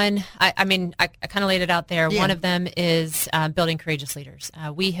 One, I kind of laid it out there. Yeah. One of them is building courageous leaders.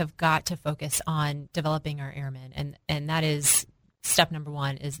 We have got to focus on developing our airmen, and that is step number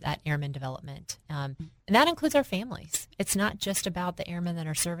 1, is that airman development. And that includes our families. It's not just about the airmen that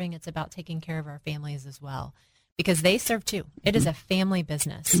are serving. It's about taking care of our families as well, because they serve too. It is a family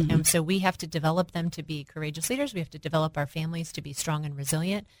business. And so we have to develop them to be courageous leaders. We have to develop our families to be strong and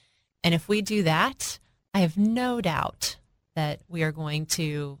resilient. And if we do that, I have no doubt that we are going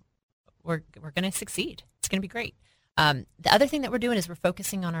to, we're going to succeed. It's going to be great. The other thing that we're doing is we're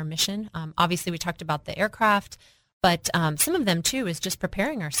focusing on our mission. Obviously, we talked about the aircraft, but some of them, too, is just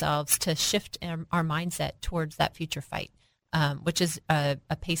preparing ourselves to shift our mindset towards that future fight, which is a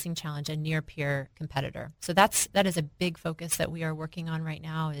pacing challenge, a near-peer competitor. So that is a big focus that we are working on right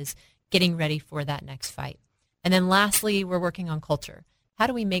now, is getting ready for that next fight. And then lastly, we're working on culture. How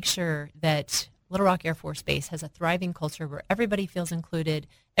do we make sure that Little Rock Air Force Base has a thriving culture where everybody feels included,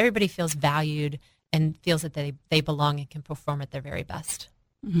 everybody feels valued, and feels that they belong and can perform at their very best?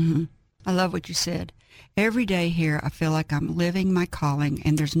 Mm-hmm. I love what you said. Every day here, I feel like I'm living my calling,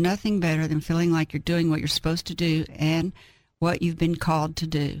 and there's nothing better than feeling like you're doing what you're supposed to do and what you've been called to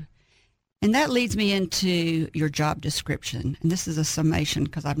do. And that leads me into your job description. And this is a summation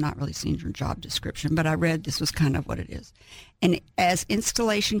because I've not really seen your job description, but I read this was kind of what it is. And as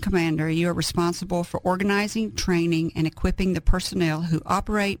installation commander, you are responsible for organizing, training, and equipping the personnel who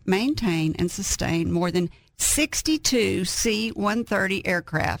operate, maintain, and sustain more than 62 C-130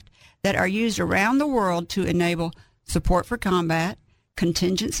 aircraft that are used around the world to enable support for combat,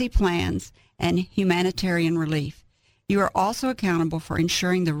 contingency plans, and humanitarian relief. You are also accountable for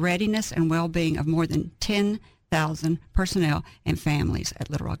ensuring the readiness and well-being of more than 10,000 personnel and families at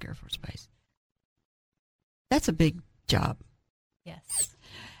Little Rock Air Force Base. That's a big job. Yes.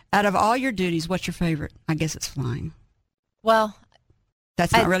 Out of all your duties, what's your favorite? I guess it's flying. Well,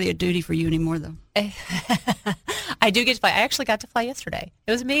 that's not really a duty for you anymore, though. I do get to fly. I actually got to fly yesterday.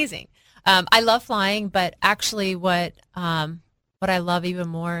 It was amazing. I love flying, but actually what I love even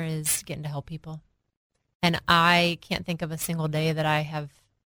more is getting to help people. And I can't think of a single day that I have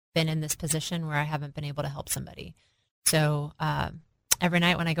been in this position where I haven't been able to help somebody. So every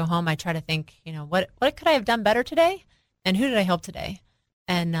night when I go home, I try to think, what could I have done better today? And who did I help today?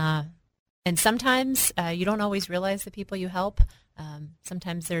 And sometimes you don't always realize the people you help.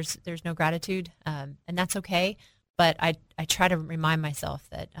 Sometimes there's no gratitude, and that's okay. But I try to remind myself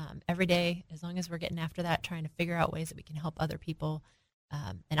that every day, as long as we're getting after that, trying to figure out ways that we can help other people,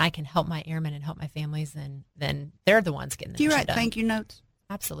 and I can help my airmen and help my families, then they're the ones getting the Do you write done. Thank you notes?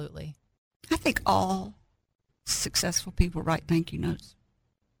 Absolutely. I think all successful people write thank you notes.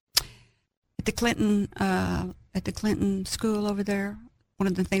 At the Clinton school over there, one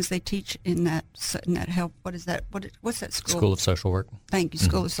of the things they teach in that help, what is that? What's that school? School of Social Work. Thank you,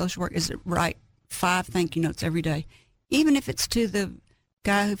 School of Social Work, is to write 5 thank you notes every day, even if it's to the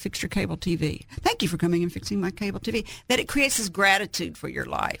guy who fixed your cable TV. Thank you for coming and fixing my cable TV. That it creates this gratitude for your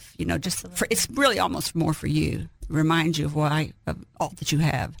life. It's really almost more for you. It reminds you of all that you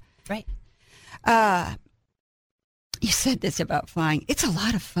have. Right. You said this about flying. It's a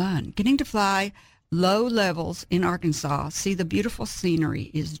lot of fun. Getting to fly low levels in Arkansas, see the beautiful scenery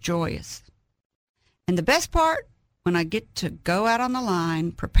is joyous. And the best part, when I get to go out on the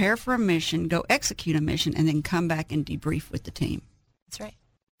line, prepare for a mission, go execute a mission, and then come back and debrief with the team. That's right.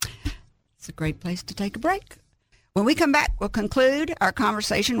 It's a great place to take a break. When we come back, we'll conclude our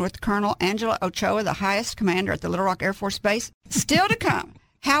conversation with Colonel Angela Ochoa, the highest commander at the Little Rock Air Force Base. Still to come,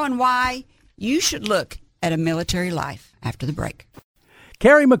 how and why you should look at a military life after the break.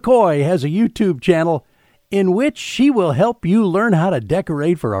 Kerry McCoy has a YouTube channel in which she will help you learn how to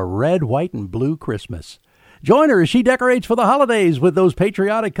decorate for a red, white, and blue Christmas. Join her as she decorates for the holidays with those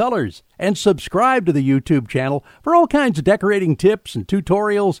patriotic colors. And subscribe to the YouTube channel for all kinds of decorating tips and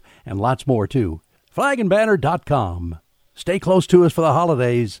tutorials and lots more, too. flagandbanner.com. Stay close to us for the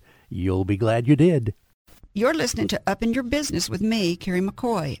holidays. You'll be glad you did. You're listening to Up in Your Business with me, Kerry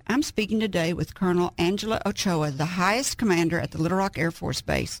McCoy. I'm speaking today with Colonel Angela Ochoa, the highest commander at the Little Rock Air Force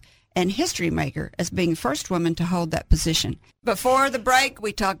Base and history maker as being first woman to hold that position. Before the break,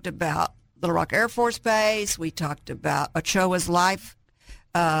 we talked about Little Rock Air Force Base. We talked about Ochoa's life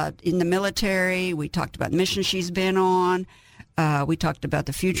in the military. We talked about the mission she's been on. We talked about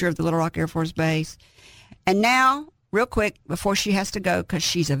the future of the Little Rock Air Force Base. And now, real quick, before she has to go, because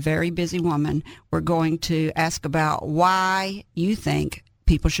she's a very busy woman, we're going to ask about why you think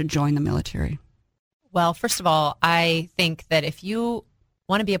people should join the military. Well, first of all, I think that if you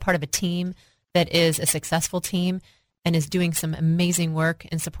want to be a part of a team that is a successful team and is doing some amazing work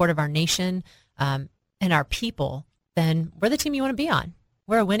in support of our nation and our people, then we're the team you want to be on.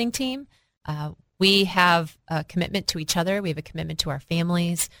 We're a winning team. We have a commitment to each other. We have a commitment to our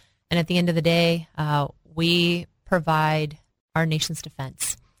families. And at the end of the day, we provide our nation's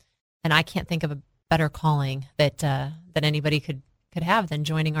defense. And I can't think of a better calling that anybody could have than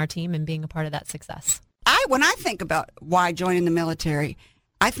joining our team and being a part of that success. When I think about why joining the military,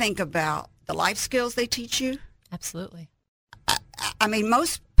 I think about the life skills they teach you. Absolutely. I mean,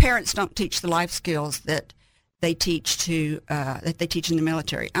 most parents don't teach the life skills that they teach in the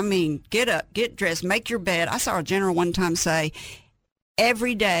military. I mean, get up, get dressed, make your bed. I saw a general one time say,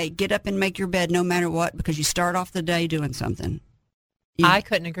 every day, get up and make your bed no matter what, because you start off the day doing something. I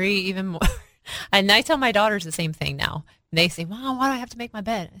couldn't agree even more. And I tell my daughters the same thing now. They say, Mom, why do I have to make my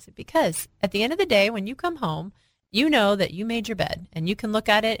bed? I said, because at the end of the day, when you come home, you know that you made your bed and you can look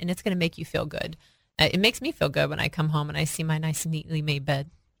at it and it's going to make you feel good. It makes me feel good when I come home and I see my nice, neatly made bed.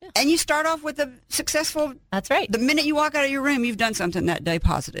 Yeah. And you start off with a successful... That's right. The minute you walk out of your room, you've done something that day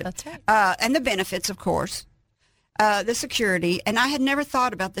positive. That's right. And the benefits, of course, the security. And I had never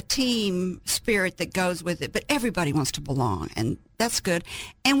thought about the team spirit that goes with it, but everybody wants to belong, and that's good.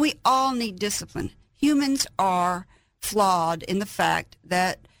 And we all need discipline. Humans are flawed in the fact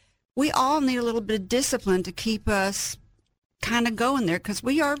that we all need a little bit of discipline to keep us kind of going there, because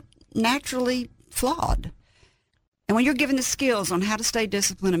we are naturally flawed. And when you're given the skills on how to stay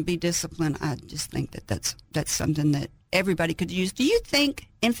disciplined and be disciplined, I just think that that's something that everybody could use. Do you think,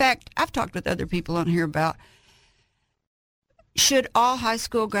 in fact, I've talked with other people on here about, should all high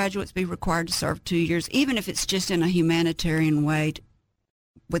school graduates be required to serve 2 years, even if it's just in a humanitarian way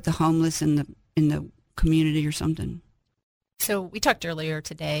with the homeless in the community or something? So we talked earlier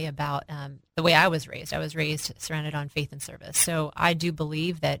today about the way I was raised. I was raised surrounded on faith and service. So I do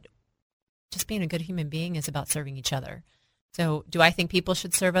believe that just being a good human being is about serving each other. So do I think people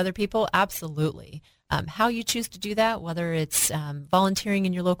should serve other people? Absolutely. How you choose to do that, whether it's volunteering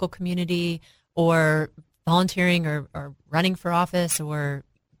in your local community or volunteering or running for office or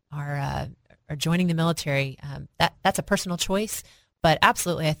joining the military, that's a personal choice. But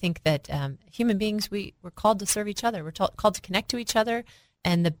absolutely, I think that human beings, we're called to serve each other. We're called to connect to each other.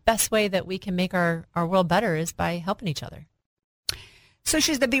 And the best way that we can make our world better is by helping each other. So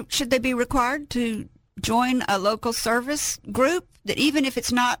should they be required to join a local service group that, even if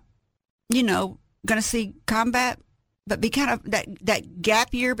it's not, going to see combat, but be kind of that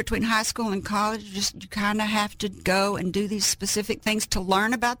gap year between high school and college, just you kind of have to go and do these specific things to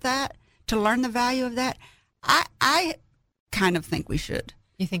learn about that, to learn the value of that? I kind of think we should.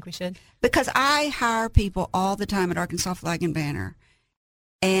 You think we should? Because I hire people all the time at Arkansas Flag and Banner,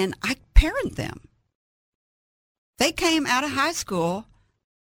 and I parent them. They came out of high school,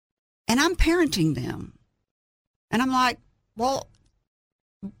 and I'm parenting them. And I'm like, well,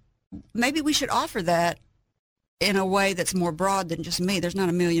 maybe we should offer that in a way that's more broad than just me. There's not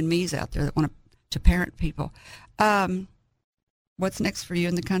a million me's out there that want to parent people. What's next for you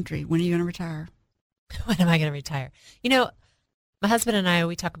in the country? When are you going to retire? When am I going to retire? My husband and I,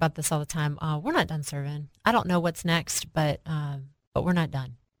 we talk about this all the time. We're not done serving. I don't know what's next, but we're not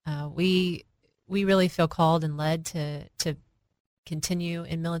done. We really feel called and led to continue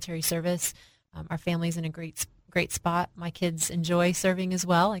in military service. Our family's in a great spot. My kids enjoy serving as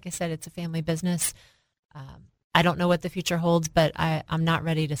well. Like I said, it's a family business. I don't know what the future holds, but I'm not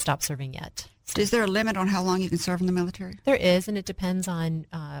ready to stop serving yet. So is there a limit on how long you can serve in the military? There is, and it depends on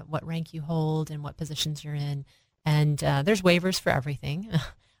what rank you hold and what positions you're in. And there's waivers for everything.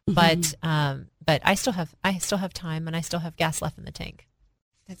 But I still have time, and I still have gas left in the tank.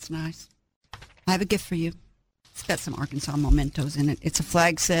 That's nice. I have a gift for you. It's got some Arkansas mementos in it. It's a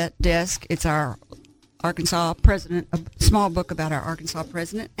flag set desk. It's our Arkansas president, a small book about our Arkansas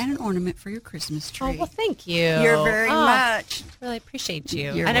president, and an ornament for your Christmas tree. Oh, well, thank you. You're very much. Really appreciate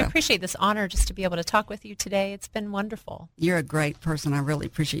you. You're and I welcome. appreciate this honor just to be able to talk with you today. It's been wonderful. You're a great person. I really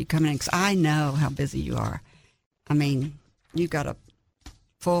appreciate you coming in because I know how busy you are. I mean, you've got a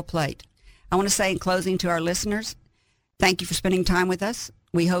full plate. I want to say in closing to our listeners, thank you for spending time with us.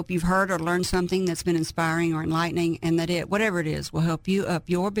 We hope you've heard or learned something that's been inspiring or enlightening, and that whatever it is, will help you up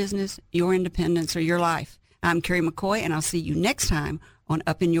your business, your independence, or your life. I'm Kerry McCoy, and I'll see you next time on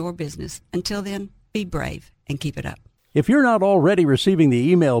Up in Your Business. Until then, be brave and keep it up. If you're not already receiving the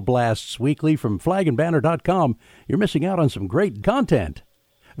email blasts weekly from flagandbanner.com, you're missing out on some great content.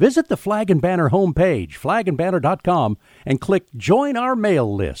 Visit the Flag and Banner homepage, flagandbanner.com, and click Join Our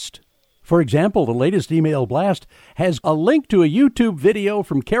Mail List. For example, the latest email blast has a link to a YouTube video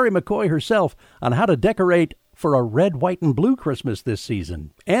from Kerry McCoy herself on how to decorate for a red, white, and blue Christmas this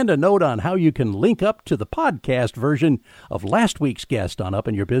season, and a note on how you can link up to the podcast version of last week's guest on Up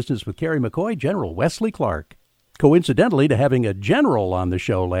in Your Business with Kerry McCoy, General Wesley Clark. Coincidentally to having a general on the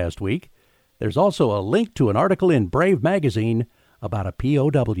show last week, there's also a link to an article in Brave magazine about a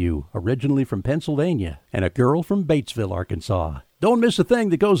POW originally from Pennsylvania and a girl from Batesville, Arkansas. Don't miss a thing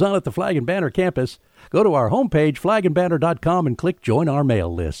that goes on at the Flag and Banner campus. Go to our homepage, flagandbanner.com, and click Join Our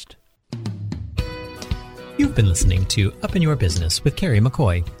Mail List. You've been listening to Up in Your Business with Kerry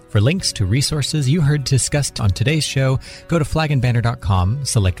McCoy. For links to resources you heard discussed on today's show, go to flagandbanner.com,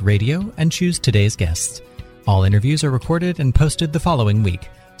 select radio, and choose today's guests. All interviews are recorded and posted the following week.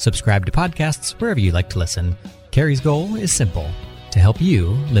 Subscribe to podcasts wherever you like to listen. Kerry's goal is simple: to help you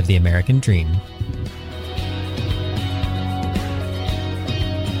live the American dream.